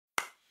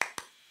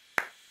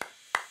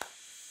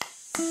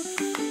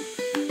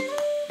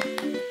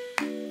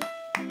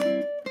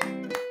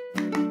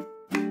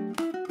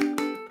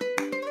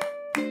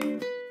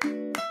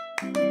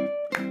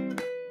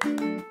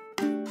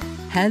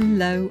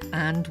Hello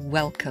and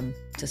welcome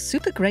to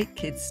Super Great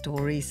Kids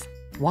Stories,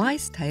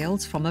 wise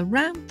tales from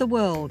around the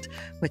world,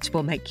 which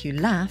will make you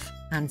laugh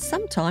and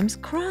sometimes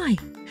cry.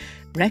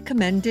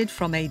 Recommended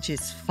from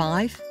ages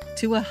 5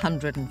 to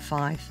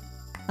 105.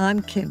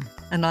 I'm Kim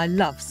and I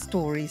love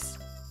stories.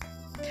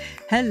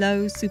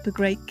 Hello, Super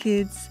Great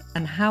Kids,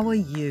 and how are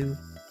you?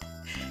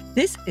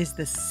 This is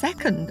the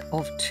second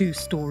of 2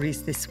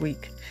 stories this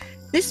week.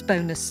 This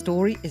bonus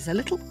story is a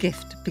little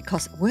gift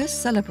because we're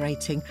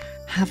celebrating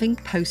having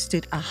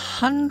posted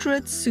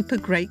 100 Super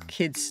Great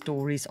Kids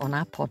stories on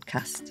our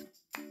podcast.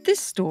 This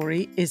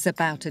story is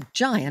about a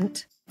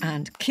giant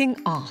and King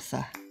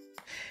Arthur.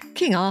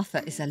 King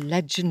Arthur is a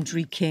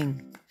legendary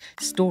king.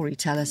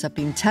 Storytellers have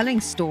been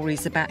telling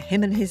stories about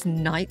him and his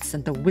knights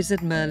and the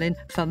wizard Merlin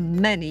for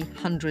many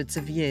hundreds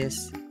of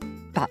years.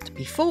 But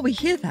before we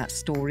hear that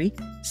story,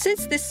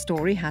 since this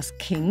story has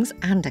kings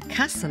and a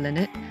castle in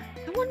it,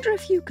 I wonder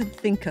if you can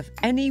think of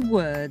any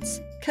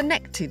words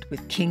connected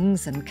with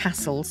kings and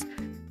castles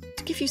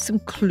to give you some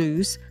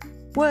clues.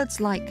 Words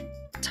like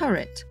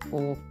turret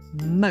or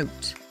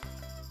moat.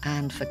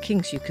 And for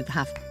kings you could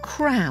have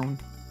crown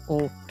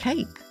or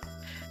cape.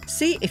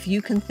 See if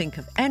you can think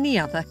of any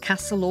other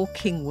castle or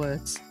king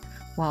words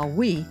while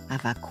we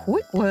have a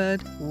quick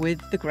word with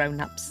the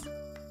grown-ups.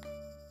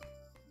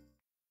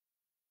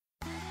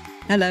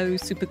 Hello,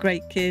 Super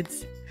Great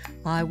Kids.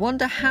 I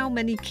wonder how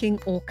many king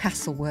or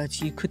castle words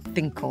you could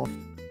think of.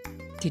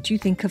 Did you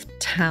think of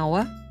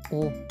tower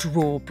or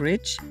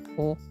drawbridge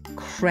or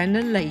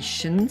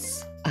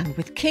crenellations? And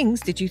with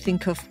kings, did you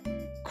think of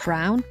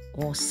crown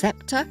or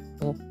sceptre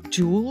or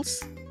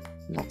jewels?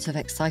 Lots of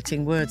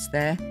exciting words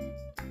there.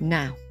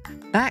 Now,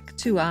 back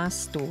to our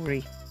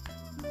story.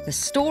 The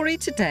story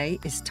today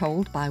is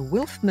told by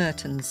Wilf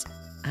Mertens,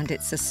 and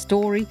it's a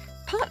story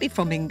partly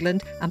from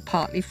England and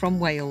partly from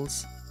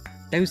Wales.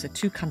 Those are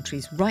 2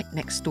 countries right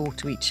next door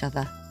to each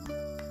other.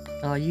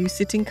 Are you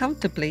sitting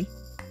comfortably?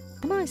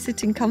 Am I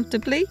sitting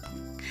comfortably?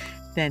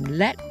 Then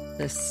let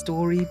the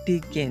story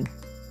begin.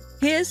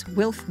 Here's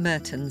Wilf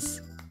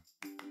Mertens.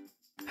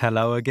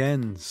 Hello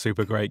again,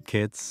 Super Great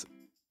Kids.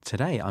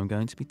 Today I'm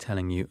going to be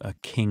telling you a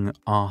King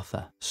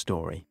Arthur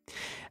story.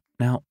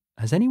 Now,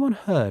 has anyone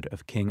heard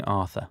of King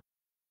Arthur?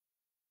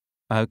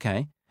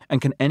 Okay,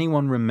 and can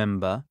anyone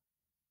remember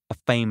a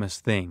famous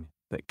thing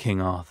that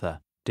King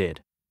Arthur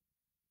did?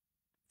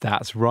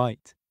 That's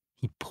right.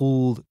 He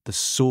pulled the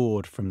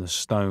sword from the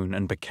stone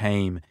and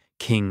became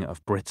King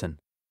of Britain.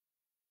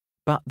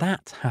 But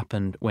that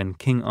happened when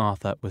King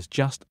Arthur was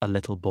just a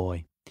little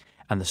boy.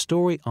 And the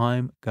story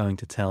I'm going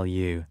to tell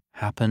you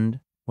happened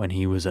when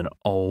he was an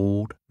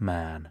old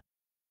man.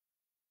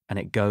 And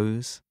it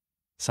goes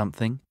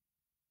something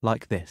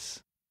like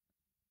this.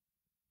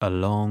 A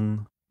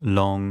long,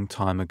 long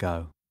time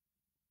ago,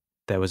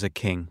 there was a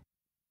king.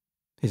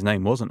 His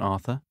name wasn't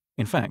Arthur.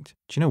 In fact,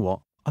 do you know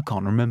what? I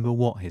can't remember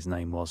what his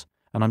name was,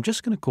 and I'm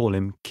just going to call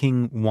him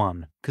King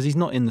 1, because he's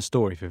not in the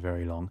story for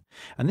very long.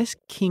 And this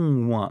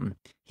King 1,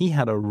 he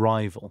had a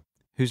rival,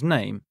 whose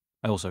name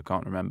I also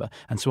can't remember,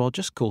 and so I'll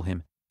just call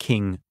him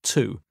King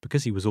 2,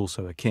 because he was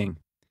also a king.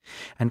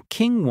 And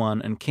King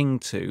 1 and King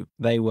 2,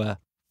 they were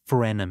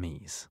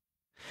frenemies.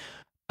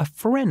 A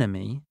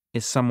frenemy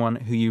is someone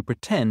who you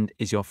pretend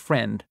is your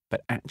friend,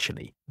 but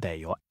actually they're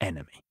your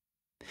enemy.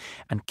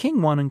 And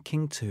King 1 and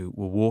King 2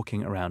 were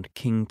walking around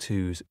King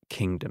 2's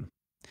kingdom.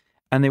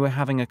 And they were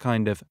having a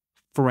kind of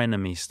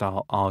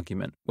frenemy-style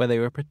argument where they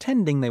were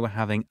pretending they were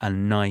having a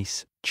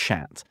nice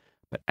chat,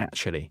 but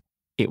actually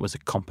it was a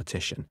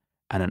competition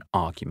and an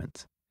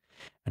argument.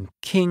 And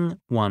King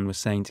 1 was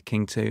saying to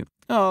King 2,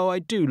 "Oh, I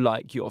do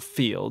like your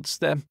fields.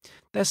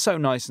 They're so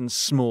nice and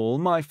small.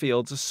 My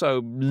fields are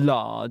so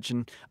large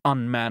and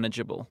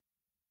unmanageable."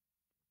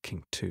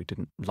 King 2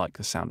 didn't like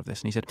the sound of this,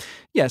 and he said,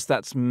 "Yes,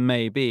 that's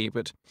maybe,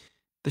 but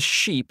the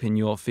sheep in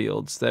your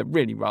fields, they're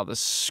really rather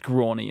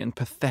scrawny and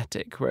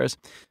pathetic, whereas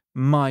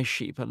my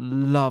sheep are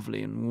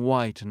lovely and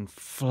white and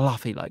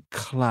fluffy like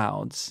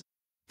clouds."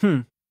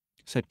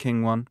 Said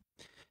King 1.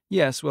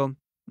 "Yes, well,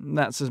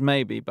 that's as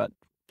maybe, but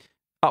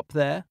up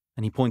there,"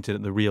 and he pointed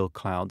at the real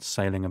clouds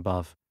sailing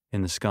above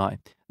in the sky,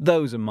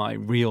 "those are my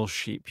real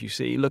sheep, you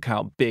see. Look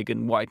how big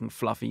and white and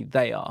fluffy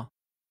they are."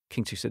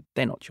 King 2 said,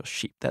 "They're not your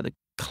sheep, they're the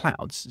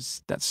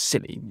clouds. That's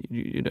silly.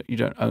 You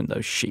don't own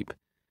those sheep."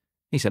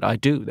 He said, "I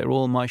do. They're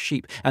all my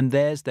sheep. And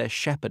there's their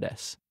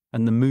shepherdess."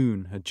 And the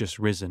moon had just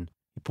risen.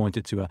 He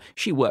pointed to her.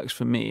 "She works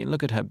for me.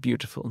 Look at her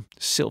beautiful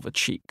silver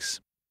cheeks."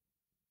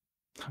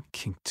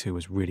 King 2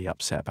 was really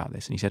upset about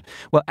this. And he said,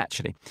 "Well,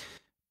 actually,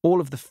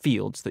 all of the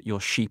fields that your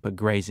sheep are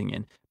grazing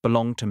in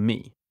belong to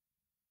me."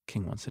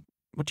 King 1 said,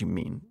 "What do you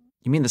mean?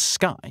 You mean the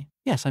sky?"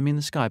 "Yes, I mean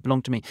the sky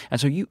belong to me.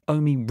 And so you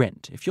owe me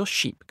rent. If your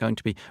sheep are going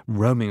to be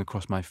roaming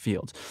across my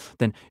fields,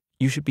 then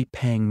you should be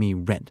paying me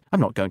rent.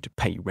 I'm not going to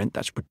pay you rent.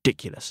 That's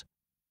ridiculous."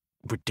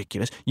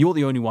 "Ridiculous? You're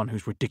the only one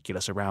who's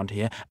ridiculous around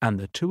here, and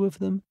the 2 of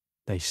them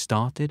they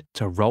started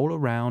to roll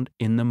around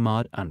in the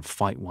mud and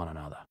fight one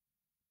another.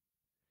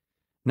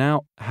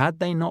 Now, had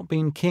they not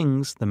been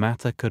kings, the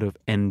matter could have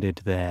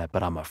ended there,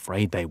 but I'm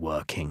afraid they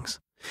were kings.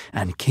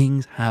 And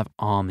kings have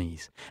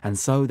armies, and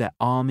so their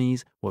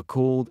armies were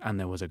called, and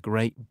there was a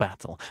great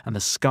battle, and the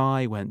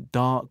sky went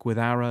dark with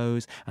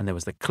arrows, and there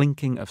was the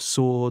clinking of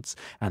swords,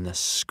 and the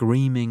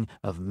screaming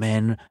of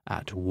men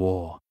at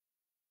war.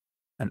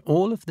 And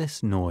all of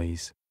this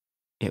noise,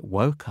 it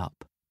woke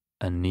up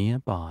a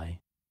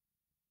nearby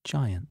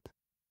giant.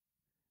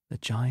 The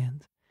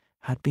giant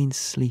had been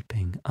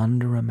sleeping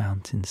under a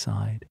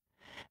mountainside,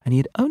 and he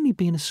had only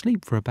been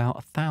asleep for about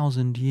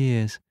 1,000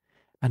 years,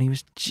 and he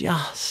was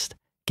just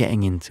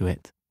getting into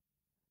it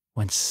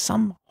when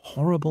some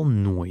horrible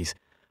noise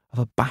of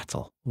a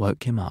battle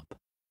woke him up.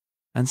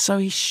 And so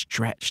he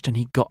stretched and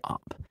he got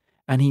up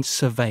and he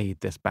surveyed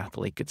this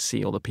battle. He could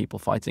see all the people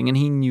fighting, and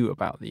he knew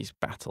about these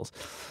battles.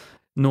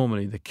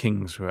 Normally the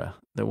kings were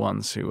the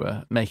ones who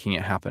were making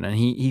it happen, and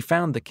he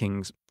found the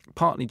kings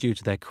partly due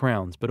to their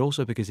crowns, but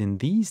also because in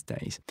these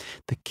days,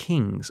 the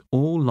kings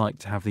all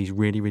liked to have these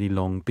really, really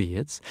long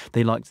beards.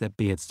 They liked their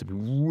beards to be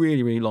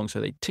really, really long, so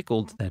they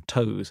tickled their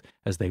toes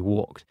as they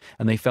walked,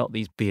 and they felt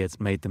these beards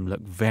made them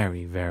look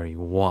very, very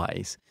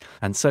wise.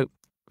 And so,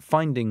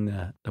 finding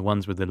the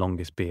ones with the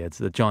longest beards,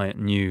 the giant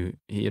knew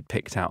he had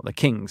picked out the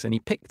kings, and he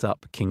picked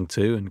up King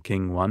 2 and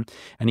King 1,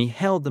 and he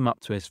held them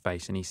up to his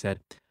face, and he said,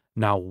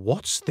 "Now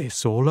what's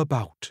this all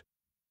about?"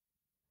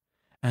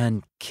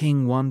 And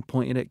King 1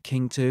 pointed at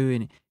King 2,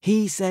 and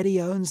he said he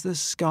owns the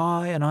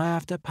sky and I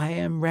have to pay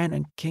him rent.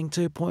 And King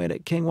 2 pointed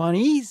at King 1.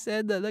 He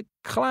said that the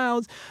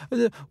clouds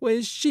were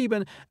his sheep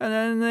and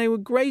they were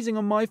grazing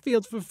on my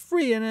fields for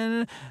free.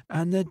 And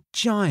the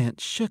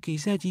giant shook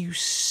his head. "You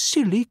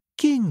silly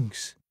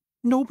kings.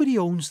 Nobody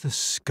owns the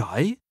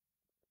sky.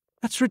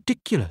 That's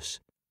ridiculous.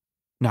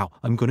 Now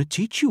I'm going to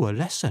teach you a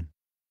lesson."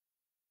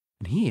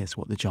 And here's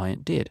what the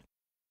giant did.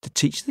 To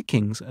teach the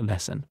kings a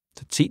lesson,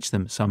 to teach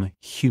them some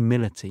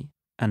humility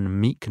and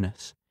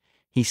meekness,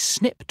 he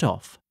snipped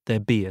off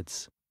their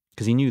beards,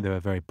 because he knew they were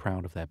very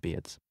proud of their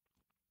beards.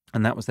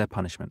 And that was their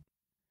punishment.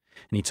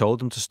 And he told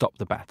them to stop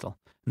the battle,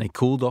 and they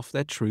called off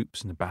their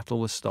troops, and the battle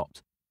was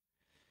stopped.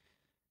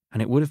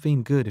 And it would have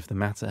been good if the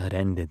matter had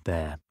ended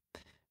there.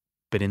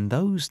 But in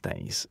those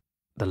days,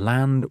 the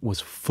land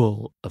was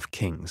full of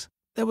kings.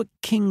 There were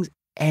kings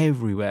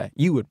everywhere.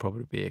 You would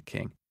probably be a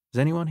king. Does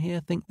anyone here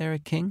think they're a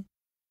king?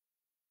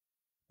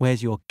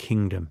 Where's your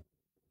kingdom?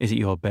 Is it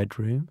your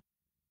bedroom?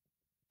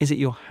 Is it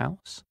your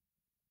house?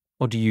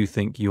 Or do you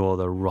think you're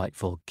the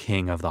rightful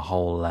king of the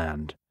whole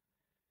land?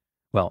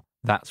 Well,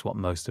 that's what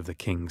most of the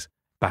kings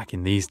back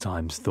in these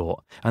times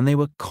thought, and they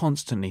were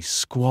constantly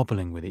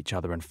squabbling with each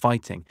other and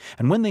fighting.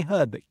 And when they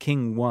heard that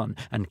King 1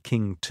 and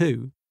King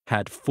 2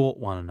 had fought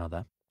one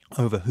another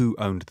over who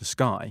owned the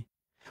sky,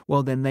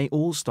 well, then they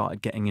all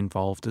started getting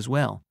involved as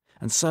well.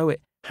 And so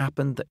it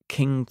happened that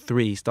King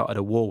 3 started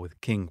a war with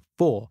King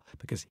 4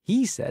 because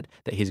he said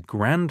that his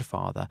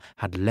grandfather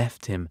had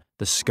left him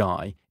the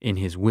sky in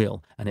his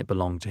will and it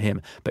belonged to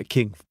him. But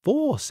King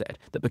 4 said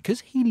that because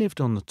he lived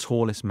on the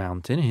tallest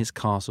mountain, his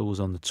castle was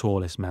on the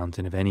tallest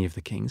mountain of any of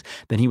the kings,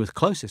 then he was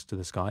closest to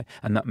the sky,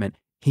 and that meant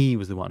he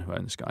was the one who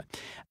owned the sky.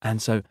 And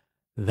so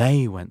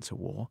they went to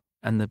war,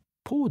 and the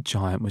poor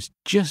giant was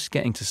just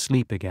getting to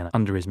sleep again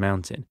under his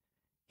mountain.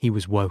 He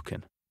was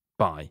woken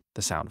by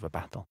the sound of a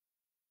battle.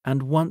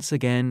 And once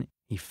again,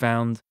 he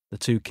found the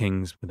two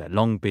kings with their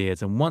long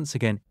beards, and once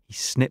again, he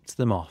snipped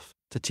them off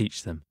to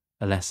teach them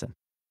a lesson.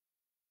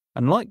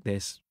 And like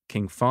this,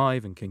 King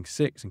 5 and King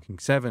 6 and King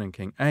 7 and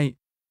King 8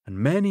 and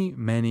many,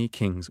 many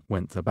kings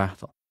went to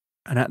battle.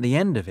 And at the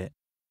end of it,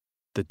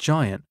 the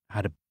giant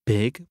had a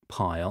big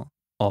pile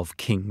of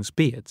kings'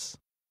 beards.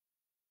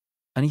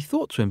 And he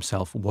thought to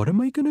himself, what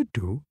am I going to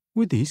do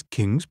with these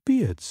kings'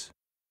 beards?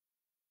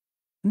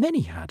 And then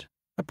he had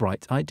a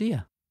bright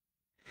idea.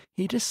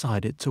 He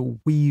decided to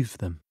weave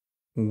them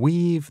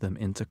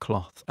into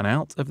cloth. And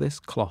out of this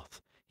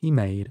cloth, he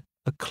made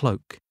a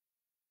cloak,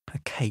 a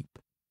cape.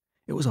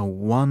 It was a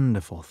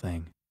wonderful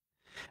thing.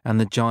 And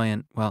the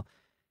giant, well,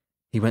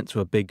 he went to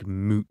a big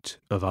moot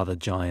of other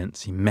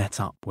giants. He met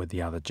up with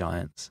the other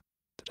giants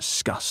to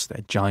discuss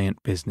their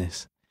giant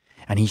business.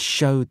 And he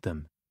showed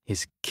them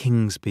his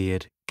king's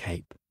beard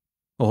cape.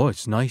 "Oh,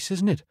 it's nice,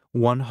 isn't it?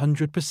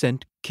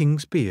 100%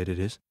 king's beard it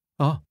is.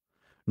 Ah,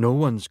 no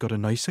one's got a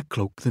nicer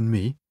cloak than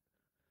me."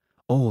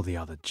 All the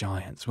other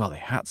giants, well, they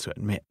had to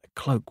admit the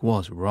cloak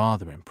was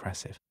rather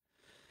impressive.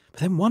 But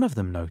then one of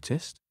them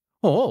noticed,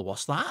 "Oh,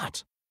 what's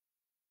that?"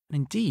 And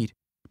indeed,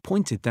 he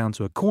pointed down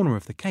to a corner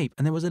of the cape,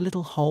 and there was a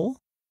little hole.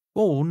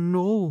 "Oh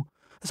no,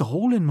 there's a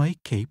hole in my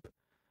cape.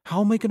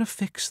 How am I going to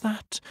fix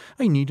that?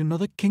 I need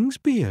another king's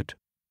beard."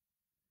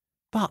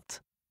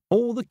 But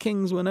all the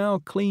kings were now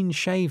clean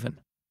shaven.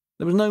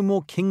 There was no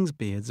more king's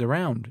beards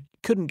around. You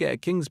couldn't get a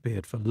king's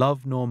beard for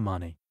love nor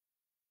money.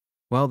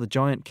 Well, the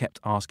giant kept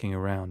asking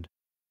around,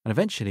 and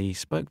eventually he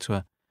spoke to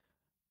a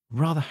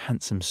rather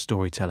handsome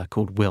storyteller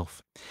called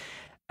Wilf.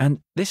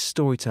 And this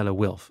storyteller,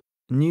 Wilf,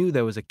 knew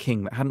there was a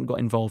king that hadn't got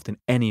involved in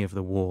any of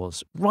the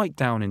wars, right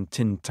down in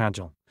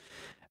Tintagel.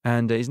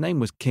 And his name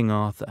was King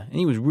Arthur, and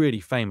he was really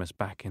famous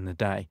back in the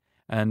day.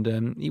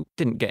 And he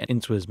didn't get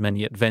into as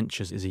many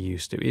adventures as he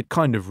used to. He had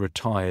kind of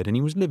retired, and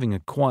he was living a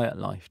quiet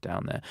life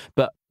down there.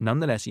 But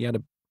nonetheless, he had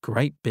a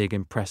great, big,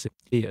 impressive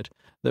beard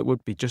that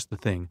would be just the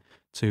thing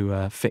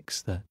to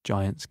fix the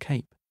giant's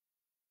cape.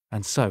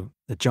 And so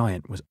the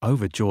giant was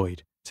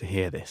overjoyed to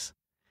hear this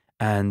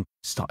and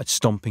started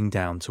stomping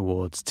down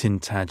towards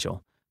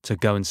Tintagel to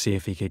go and see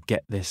if he could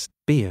get this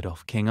beard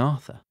off King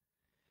Arthur.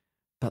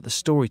 But the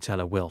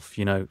storyteller Wilf,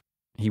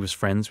 he was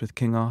friends with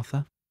King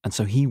Arthur, and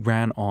so he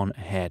ran on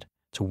ahead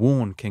to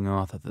warn King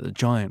Arthur that the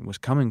giant was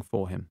coming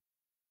for him.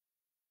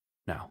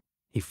 Now,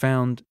 he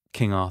found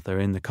King Arthur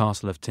in the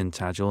castle of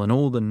Tintagel and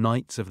all the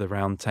knights of the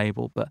Round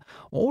Table, but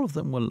all of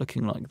them were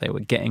looking like they were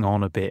getting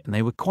on a bit, and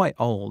they were quite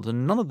old,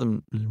 and none of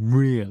them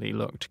really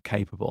looked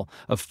capable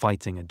of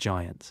fighting a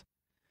giant.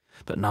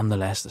 But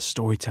nonetheless, the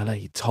storyteller,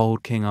 he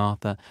told King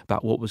Arthur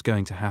about what was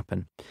going to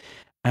happen,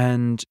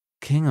 and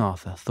King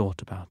Arthur thought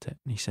about it,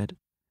 and he said,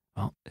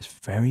 "Well, it's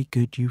very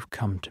good you've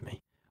come to me,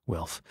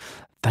 Wilf.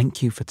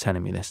 Thank you for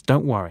telling me this.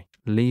 Don't worry,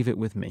 leave it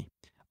with me.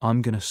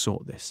 I'm going to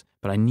sort this,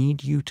 but I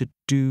need you to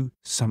do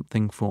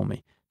something for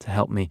me to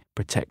help me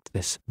protect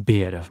this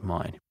beard of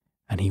mine."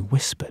 And he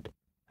whispered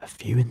a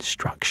few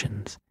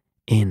instructions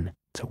into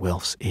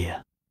Wilf's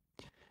ear.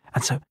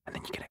 And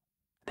then you get it,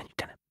 and then you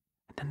tell him,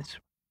 and then it's,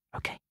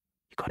 okay,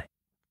 you got it.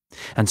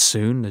 And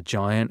soon the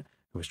giant,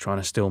 who was trying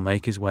to still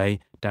make his way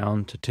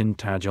down to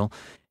Tintagel,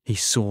 he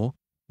saw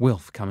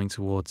Wilf coming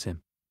towards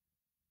him.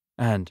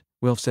 And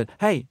Wilf said,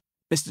 "Hey,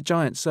 Mr.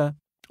 Giant, sir,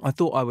 I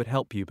thought I would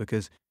help you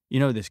because you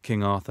know this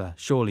King Arthur.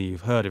 Surely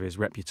you've heard of his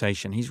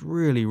reputation. He's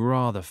really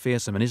rather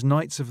fearsome, and his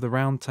Knights of the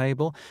Round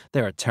Table,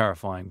 they're a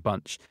terrifying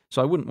bunch,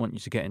 so I wouldn't want you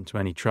to get into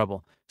any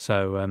trouble.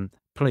 So,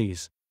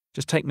 please,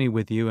 just take me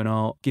with you and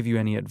I'll give you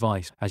any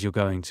advice as you're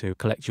going to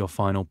collect your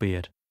final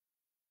beard."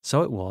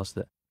 So it was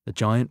that the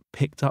giant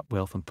picked up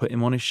Wilf and put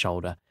him on his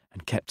shoulder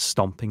and kept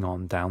stomping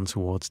on down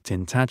towards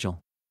Tintagel.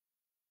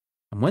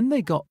 And when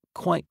they got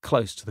quite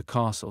close to the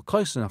castle,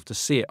 close enough to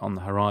see it on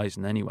the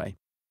horizon anyway,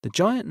 the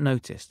giant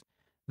noticed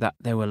that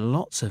there were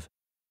lots of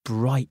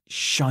bright,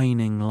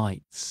 shining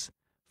lights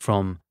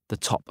from the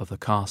top of the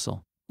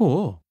castle.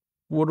 "Oh,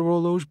 what are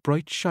all those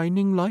bright,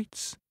 shining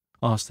lights?"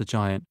 asked the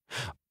giant.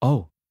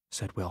 "Oh,"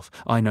 said Wilf,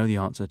 "I know the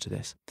answer to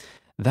this.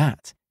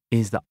 That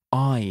is the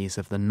eyes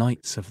of the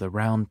Knights of the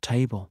Round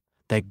Table.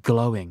 They're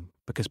glowing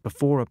because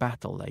before a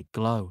battle they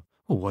glow."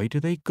 "Well, why do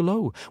they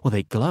glow?" "Well,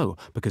 they glow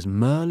because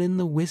Merlin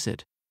the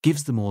wizard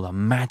gives them all a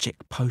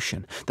magic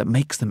potion that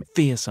makes them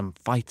fearsome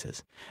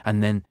fighters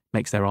and then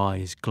makes their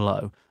eyes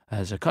glow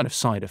as a kind of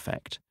side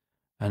effect.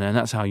 And then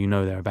that's how you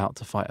know they're about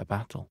to fight a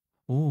battle."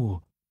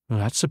 "Oh, well,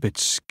 that's a bit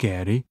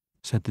scary,"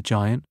 said the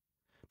giant.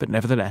 But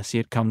nevertheless, he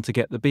had come to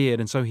get the beard,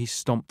 and so he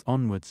stomped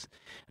onwards.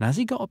 And as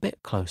he got a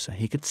bit closer,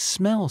 he could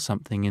smell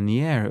something in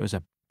the air. It was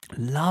a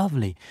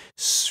lovely,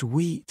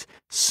 sweet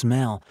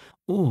smell.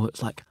 Oh,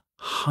 it's like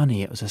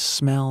honey. It was a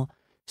smell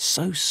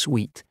so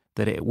sweet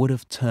that it would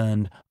have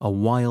turned a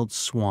wild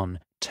swan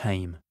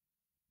tame.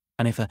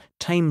 And if a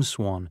tame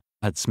swan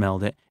had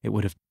smelled it, it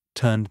would have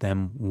turned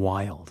them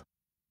wild.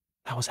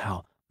 That was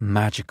how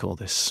magical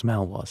this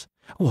smell was.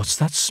 "What's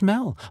that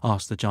smell?"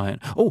 asked the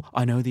giant. "Oh,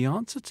 I know the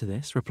answer to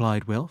this,"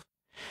 replied Wilf.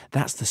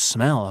 "That's the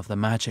smell of the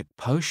magic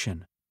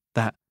potion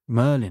that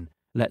Merlin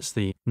lets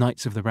the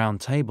Knights of the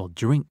Round Table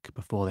drink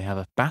before they have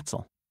a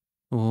battle."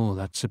 "Oh,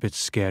 that's a bit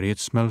scary. It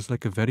smells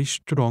like a very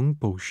strong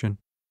potion."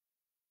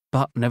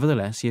 But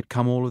nevertheless, he had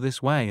come all of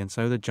this way, and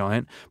so the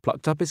giant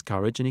plucked up his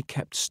courage and he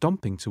kept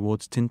stomping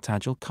towards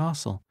Tintagel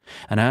Castle.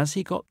 And as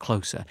he got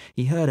closer,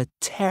 he heard a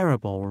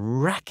terrible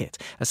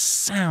racket, a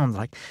sound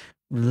like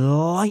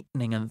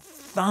lightning and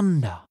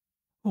thunder.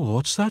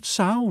 "What's that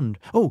sound?"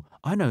 "Oh,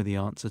 I know the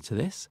answer to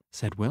this,"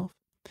 said Wilf.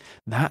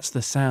 "That's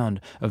the sound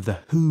of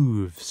the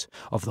hooves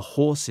of the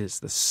horses,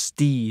 the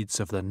steeds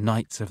of the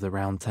Knights of the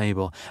Round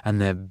Table,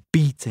 and they're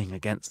beating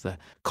against the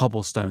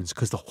cobblestones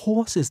because the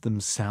horses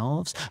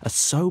themselves are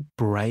so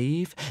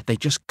brave, they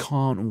just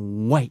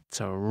can't wait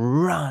to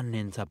run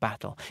into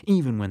battle,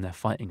 even when they're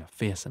fighting a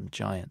fearsome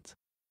giant."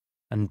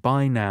 And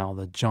by now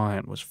the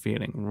giant was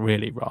feeling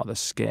really rather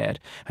scared,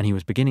 and he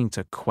was beginning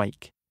to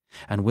quake.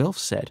 And Wilf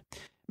said,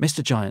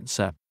 "Mr. Giant,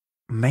 sir,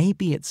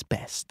 maybe it's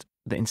best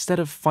that instead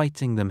of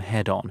fighting them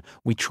head on,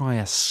 we try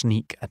a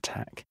sneak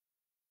attack.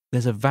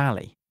 There's a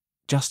valley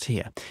just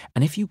here,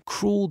 and if you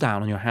crawl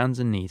down on your hands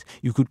and knees,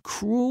 you could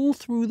crawl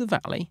through the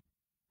valley,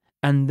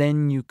 and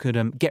then you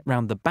could get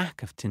round the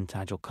back of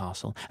Tintagel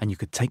Castle, and you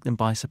could take them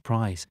by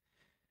surprise."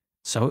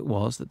 So it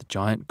was that the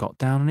giant got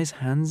down on his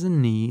hands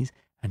and knees,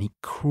 and he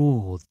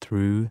crawled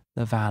through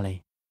the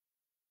valley.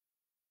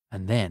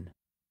 And then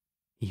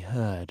he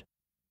heard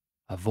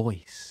a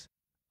voice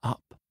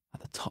up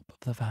at the top of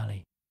the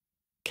valley,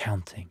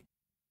 counting.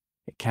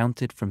 It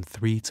counted from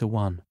 3 to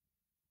 1.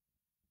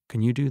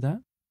 Can you do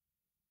that?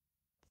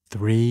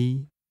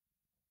 3,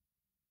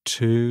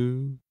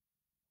 2,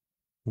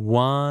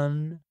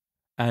 1.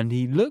 And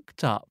he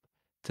looked up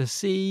to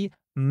see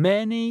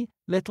many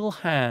little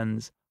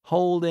hands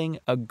holding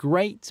a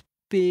great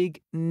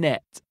big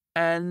net,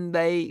 and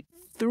they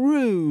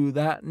threw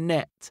that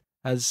net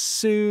as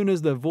soon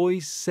as the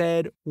voice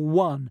said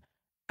one,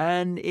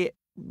 and it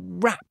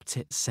wrapped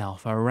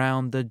itself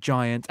around the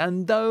giant,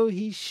 and though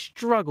he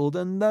struggled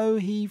and though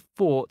he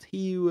fought,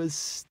 he was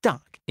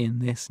stuck in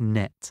this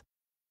net.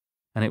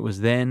 And it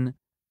was then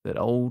that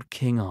old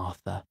King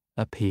Arthur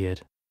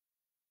appeared.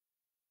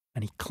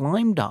 And he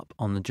climbed up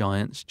on the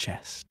giant's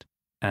chest,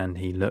 and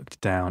he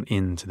looked down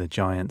into the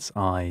giant's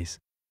eyes.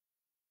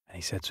 And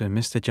he said to him,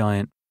 "Mr.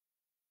 Giant,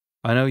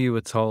 I know you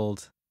were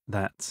told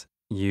that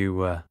you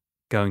were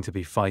going to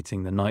be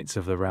fighting the Knights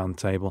of the Round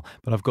Table,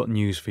 but I've got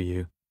news for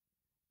you.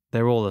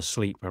 They're all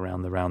asleep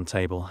around the round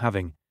table,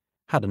 having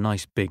had a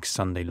nice big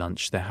Sunday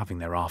lunch. They're having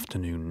their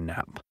afternoon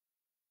nap.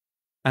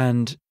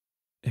 And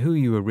who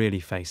you were really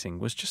facing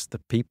was just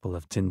the people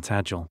of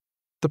Tintagel.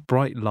 The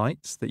bright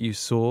lights that you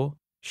saw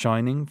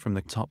shining from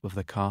the top of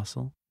the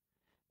castle,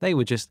 they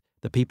were just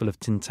the people of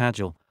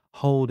Tintagel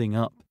holding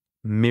up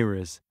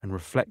mirrors and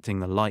reflecting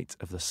the light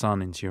of the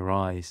sun into your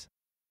eyes.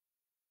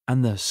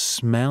 And the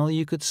smell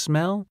you could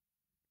smell,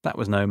 that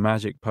was no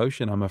magic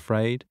potion, I'm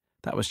afraid.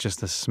 That was just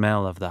the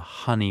smell of the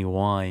honey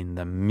wine,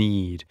 the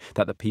mead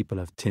that the people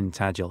of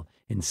Tintagel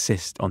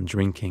insist on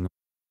drinking.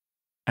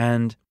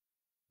 And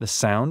the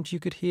sound you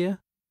could hear,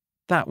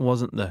 that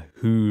wasn't the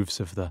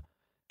hooves of the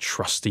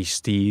trusty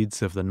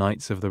steeds of the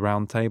Knights of the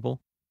Round Table.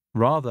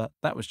 Rather,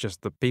 that was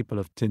just the people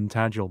of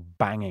Tintagel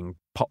banging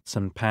pots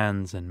and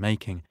pans and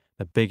making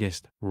the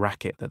biggest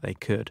racket that they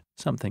could,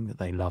 something that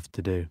they loved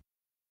to do.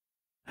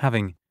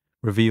 Having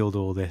revealed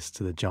all this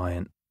to the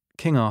giant,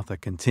 King Arthur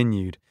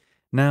continued,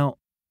 "Now,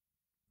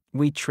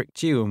 we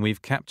tricked you and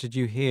we've captured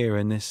you here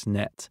in this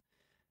net.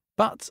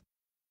 But,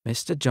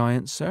 Mr.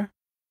 Giant, sir,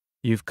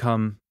 you've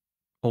come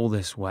all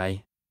this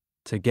way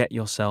to get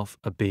yourself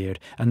a beard.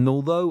 And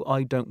although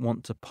I don't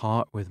want to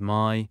part with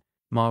my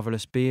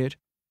marvellous beard,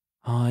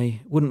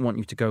 I wouldn't want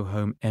you to go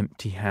home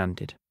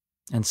empty-handed.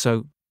 And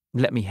so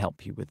let me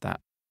help you with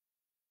that."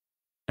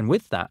 And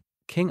with that,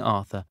 King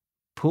Arthur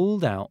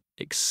pulled out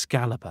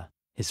Excalibur,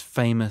 his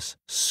famous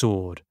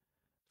sword,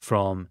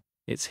 from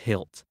its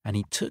hilt, and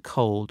he took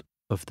hold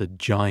of the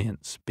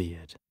giant's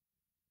beard,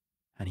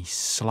 and he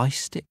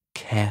sliced it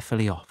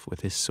carefully off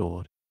with his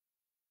sword.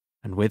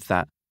 And with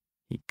that,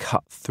 he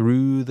cut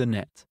through the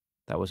net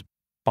that was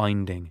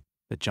binding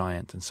the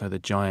giant, and so the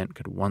giant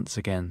could once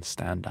again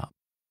stand up.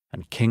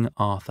 And King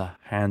Arthur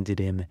handed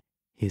him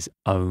his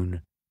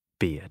own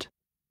beard.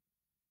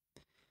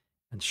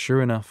 And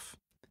sure enough,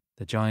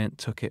 the giant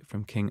took it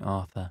from King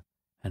Arthur,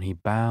 and he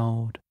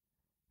bowed,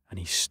 and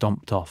he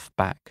stomped off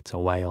back to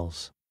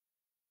Wales.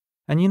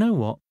 And you know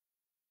what?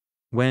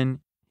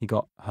 When he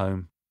got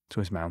home to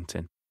his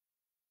mountain,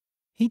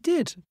 he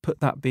did put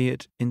that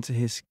beard into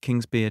his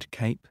king's beard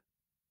cape.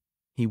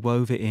 He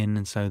wove it in,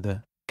 and so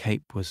the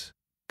cape was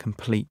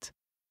complete.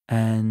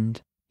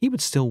 And he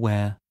would still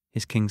wear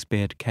his king's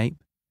beard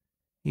cape.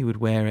 He would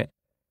wear it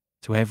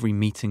to every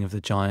meeting of the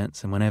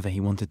giants and whenever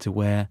he wanted to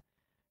wear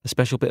a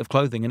special bit of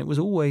clothing, and it was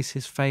always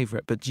his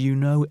favourite. But do you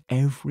know,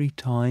 every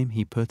time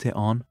he put it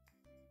on,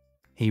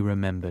 he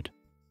remembered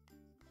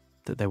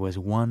that there was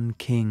one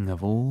king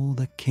of all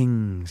the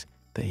kings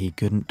that he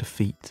couldn't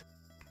defeat,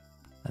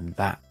 and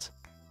that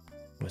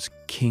was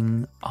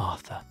King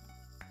Arthur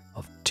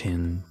of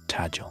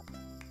Tintagel.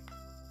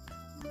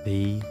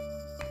 The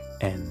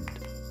end.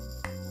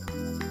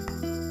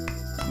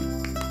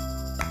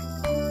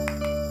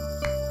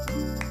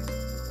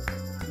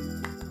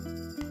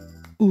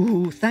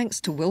 Ooh,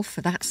 thanks to Wilf for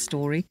that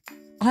story.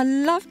 I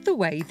loved the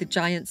way the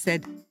giant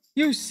said,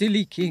 "You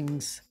silly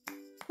kings."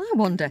 I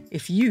wonder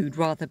if you'd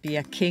rather be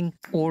a king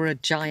or a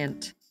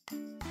giant.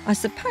 I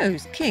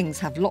suppose kings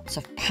have lots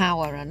of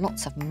power and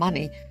lots of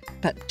money,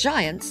 but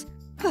giants,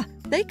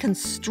 they can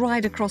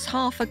stride across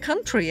half a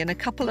country in a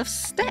couple of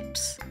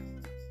steps.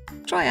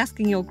 Try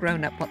asking your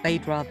grown-up what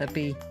they'd rather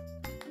be.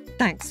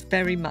 Thanks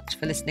very much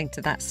for listening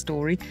to that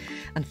story,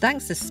 and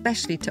thanks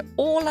especially to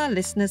all our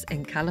listeners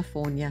in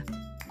California.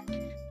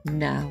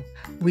 Now,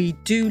 we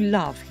do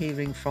love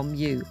hearing from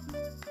you,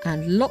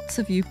 and lots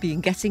of you have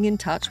been getting in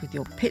touch with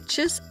your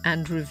pictures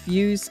and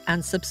reviews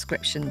and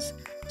subscriptions.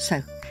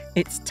 So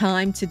it's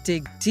time to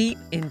dig deep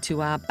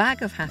into our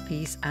bag of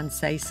happies and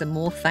say some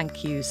more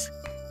thank yous.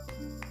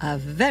 A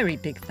very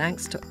big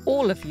thanks to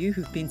all of you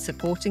who've been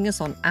supporting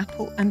us on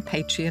Apple and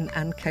Patreon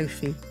and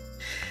Ko-fi.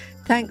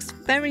 Thanks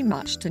very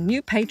much to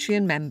new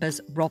Patreon members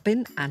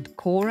Robin and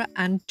Cora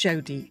and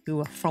Jody,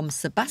 who are from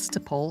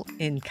Sebastopol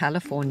in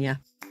California.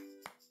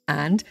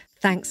 And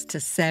thanks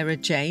to Sarah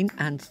Jane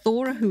and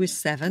Thora, who is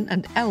 7,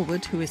 and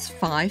Elwood, who is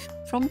 5,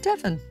 from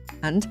Devon.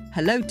 And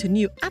hello to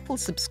new Apple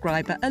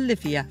subscriber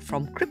Olivia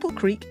from Cripple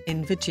Creek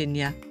in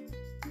Virginia.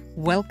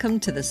 Welcome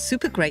to the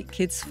Super Great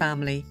Kids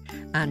family.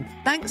 And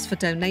thanks for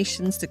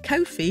donations to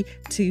Ko-fi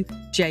to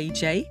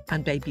JJ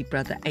and baby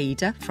brother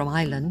Ada from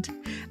Ireland,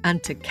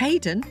 and to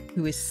Caden,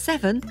 who is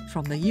 7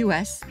 from the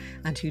US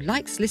and who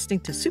likes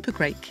listening to Super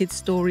Great Kids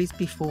stories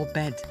before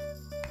bed.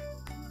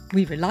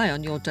 We rely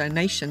on your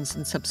donations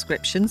and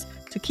subscriptions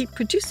to keep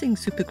producing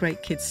Super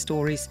Great Kids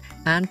stories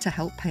and to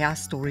help pay our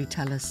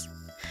storytellers.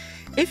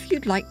 If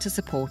you'd like to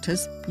support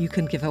us, you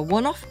can give a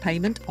one-off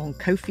payment on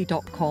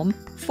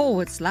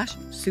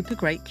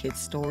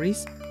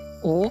kofi.com/supergreatkidsstories,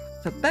 or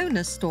for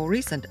bonus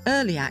stories and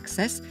early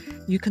access,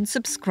 you can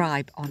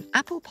subscribe on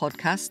Apple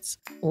Podcasts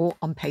or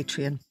on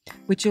Patreon,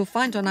 which you'll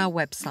find on our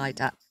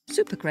website at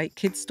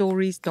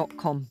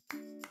supergreatkidsstories.com.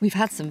 We've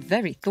had some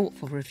very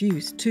thoughtful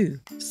reviews too,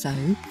 so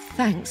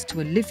thanks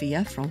to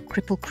Olivia from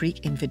Cripple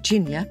Creek in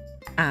Virginia,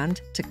 and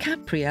to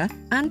Capria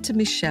and to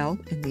Michelle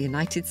in the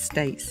United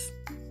States.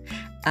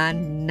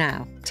 And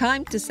now,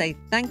 time to say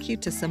thank you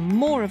to some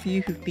more of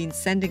you who've been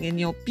sending in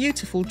your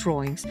beautiful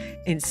drawings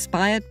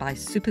inspired by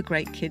Super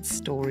Great Kids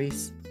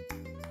stories.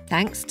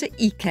 Thanks to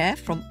Ike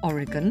from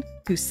Oregon,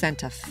 who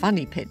sent a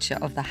funny picture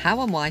of the how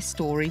and why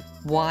story,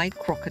 Why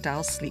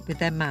Crocodiles Sleep with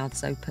Their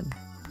Mouths Open.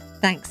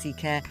 Thanks,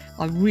 Ike.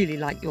 I really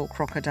like your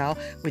crocodile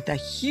with the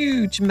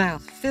huge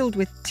mouth filled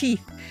with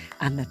teeth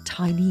and the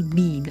tiny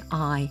mean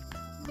eye.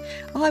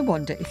 I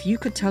wonder if you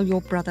could tell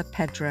your brother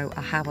Pedro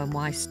a how and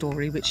why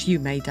story which you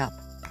made up.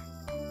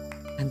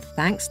 And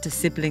thanks to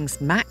siblings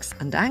Max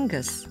and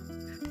Angus.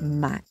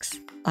 Max,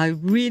 I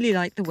really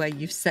like the way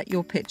you've set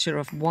your picture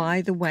of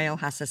why the whale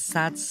has a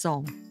sad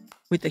song,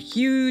 with the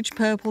huge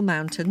purple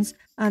mountains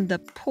and the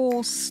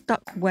poor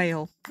stuck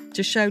whale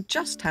to show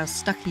just how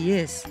stuck he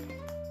is.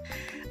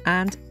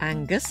 And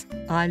Angus,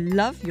 I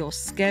love your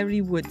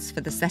scary woods for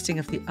the setting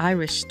of the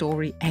Irish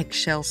story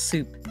Eggshell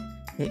Soup.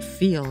 It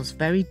feels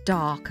very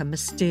dark and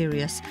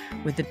mysterious,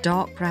 with the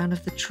dark brown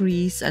of the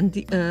trees and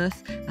the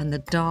earth and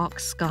the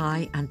dark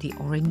sky and the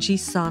orangey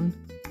sun.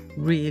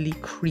 Really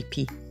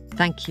creepy.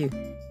 Thank you.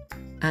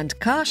 And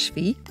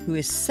Kashvi, who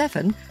is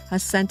 7,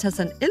 has sent us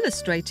an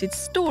illustrated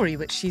story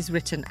which she's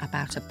written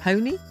about a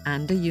pony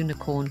and a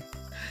unicorn.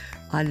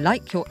 I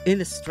like your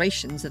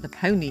illustrations of the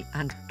pony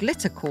and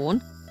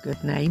Glittercorn,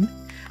 good name,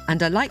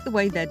 and I like the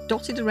way they're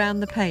dotted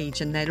around the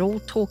page and they're all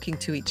talking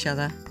to each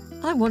other.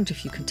 I wonder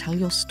if you can tell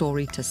your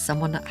story to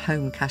someone at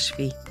home,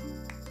 Kashvi.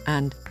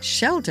 And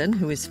Sheldon,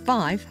 who is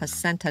 5, has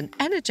sent an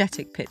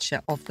energetic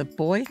picture of the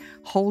boy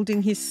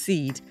holding his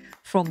seed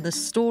from the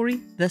story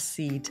The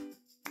Seed.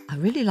 I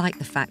really like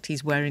the fact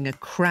he's wearing a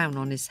crown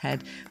on his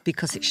head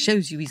because it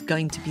shows you he's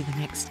going to be the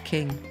next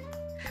king.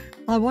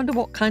 I wonder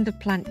what kind of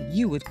plant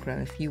you would grow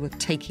if you were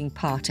taking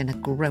part in a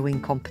growing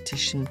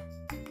competition.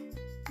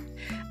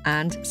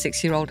 And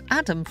 6-year-old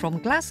Adam from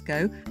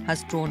Glasgow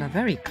has drawn a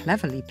very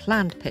cleverly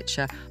planned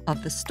picture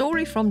of the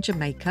story from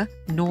Jamaica,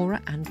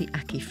 Nora and the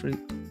Ackee fruit.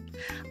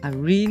 I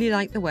really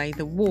like the way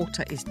the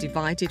water is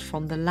divided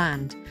from the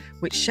land,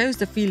 which shows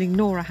the feeling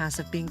Nora has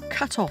of being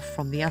cut off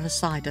from the other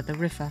side of the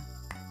river.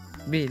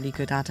 Really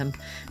good, Adam.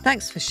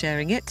 Thanks for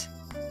sharing it.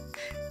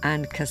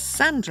 And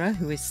Cassandra,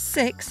 who is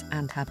 6,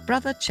 and her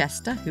brother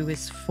Chester, who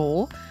is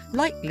 4,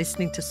 like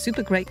listening to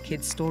Super Great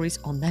Kids stories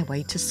on their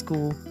way to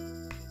school.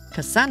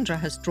 Cassandra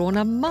has drawn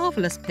a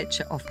marvellous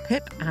picture of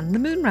Pip and the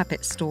Moon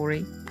Rabbit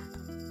story.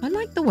 I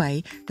like the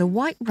way the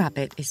white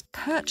rabbit is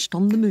perched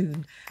on the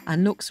moon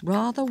and looks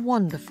rather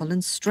wonderful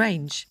and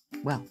strange.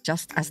 Well,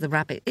 just as the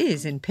rabbit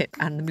is in Pip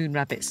and the Moon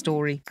Rabbit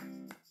story.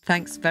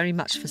 Thanks very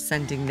much for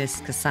sending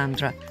this,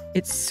 Cassandra.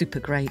 It's super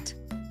great.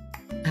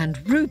 And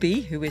Ruby,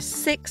 who is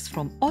 6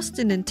 from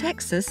Austin in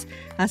Texas,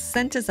 has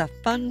sent us a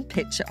fun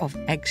picture of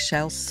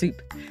eggshell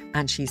soup,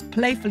 and she's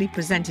playfully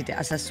presented it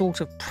as a sort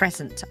of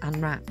present to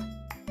unwrap.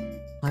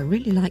 I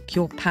really like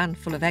your pan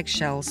full of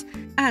eggshells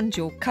and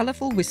your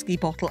colourful whiskey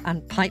bottle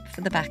and pipe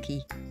for the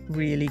baccy.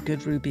 Really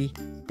good, Ruby.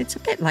 It's a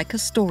bit like a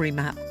story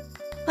map.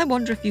 I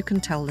wonder if you can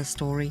tell the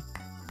story.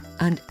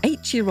 And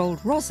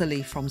 8-year-old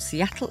Rosalie from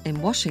Seattle in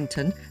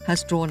Washington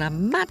has drawn a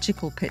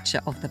magical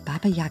picture of the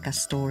Baba Yaga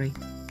story.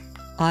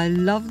 I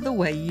love the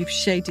way you've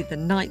shaded the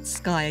night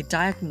sky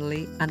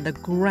diagonally and the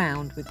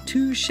ground with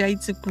 2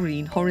 shades of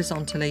green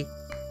horizontally.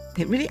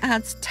 It really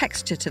adds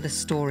texture to the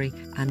story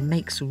and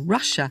makes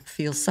Russia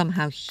feel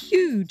somehow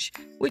huge,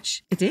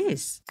 which it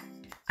is.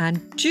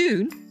 And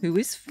June, who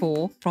is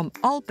 4 from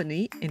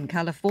Albany in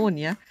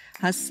California,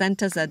 has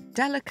sent us a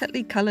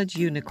delicately coloured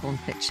unicorn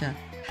picture.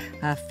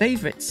 Her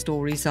favourite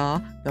stories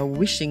are The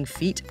Wishing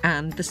Feet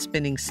and The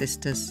Spinning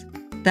Sisters.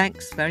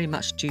 Thanks very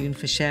much, June,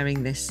 for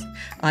sharing this.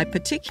 I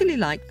particularly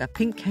like the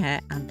pink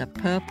hair and the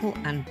purple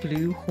and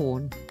blue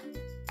horn.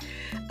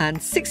 And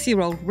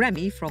 6-year-old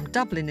Remy from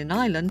Dublin in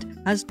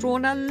Ireland has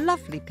drawn a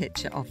lovely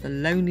picture of the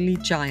lonely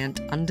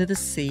giant under the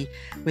sea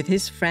with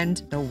his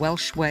friend the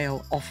Welsh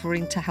whale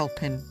offering to help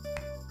him.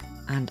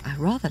 And I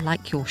rather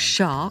like your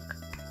shark,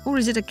 or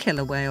is it a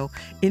killer whale,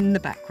 in the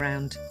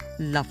background.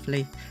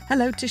 Lovely.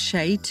 Hello to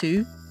Shay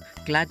too.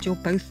 Glad you're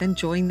both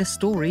enjoying the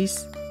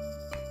stories.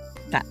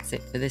 That's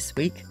it for this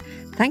week.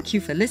 Thank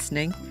you for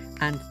listening,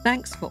 and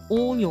thanks for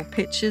all your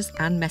pictures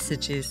and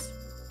messages.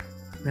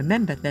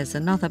 Remember, there's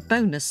another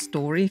bonus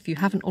story if you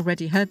haven't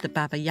already heard the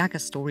Baba Yaga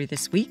story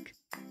this week.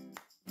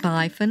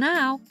 Bye for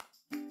now.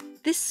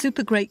 This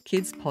Super Great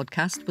Kids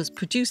podcast was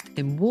produced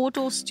in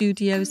Wardour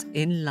Studios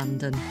in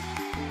London.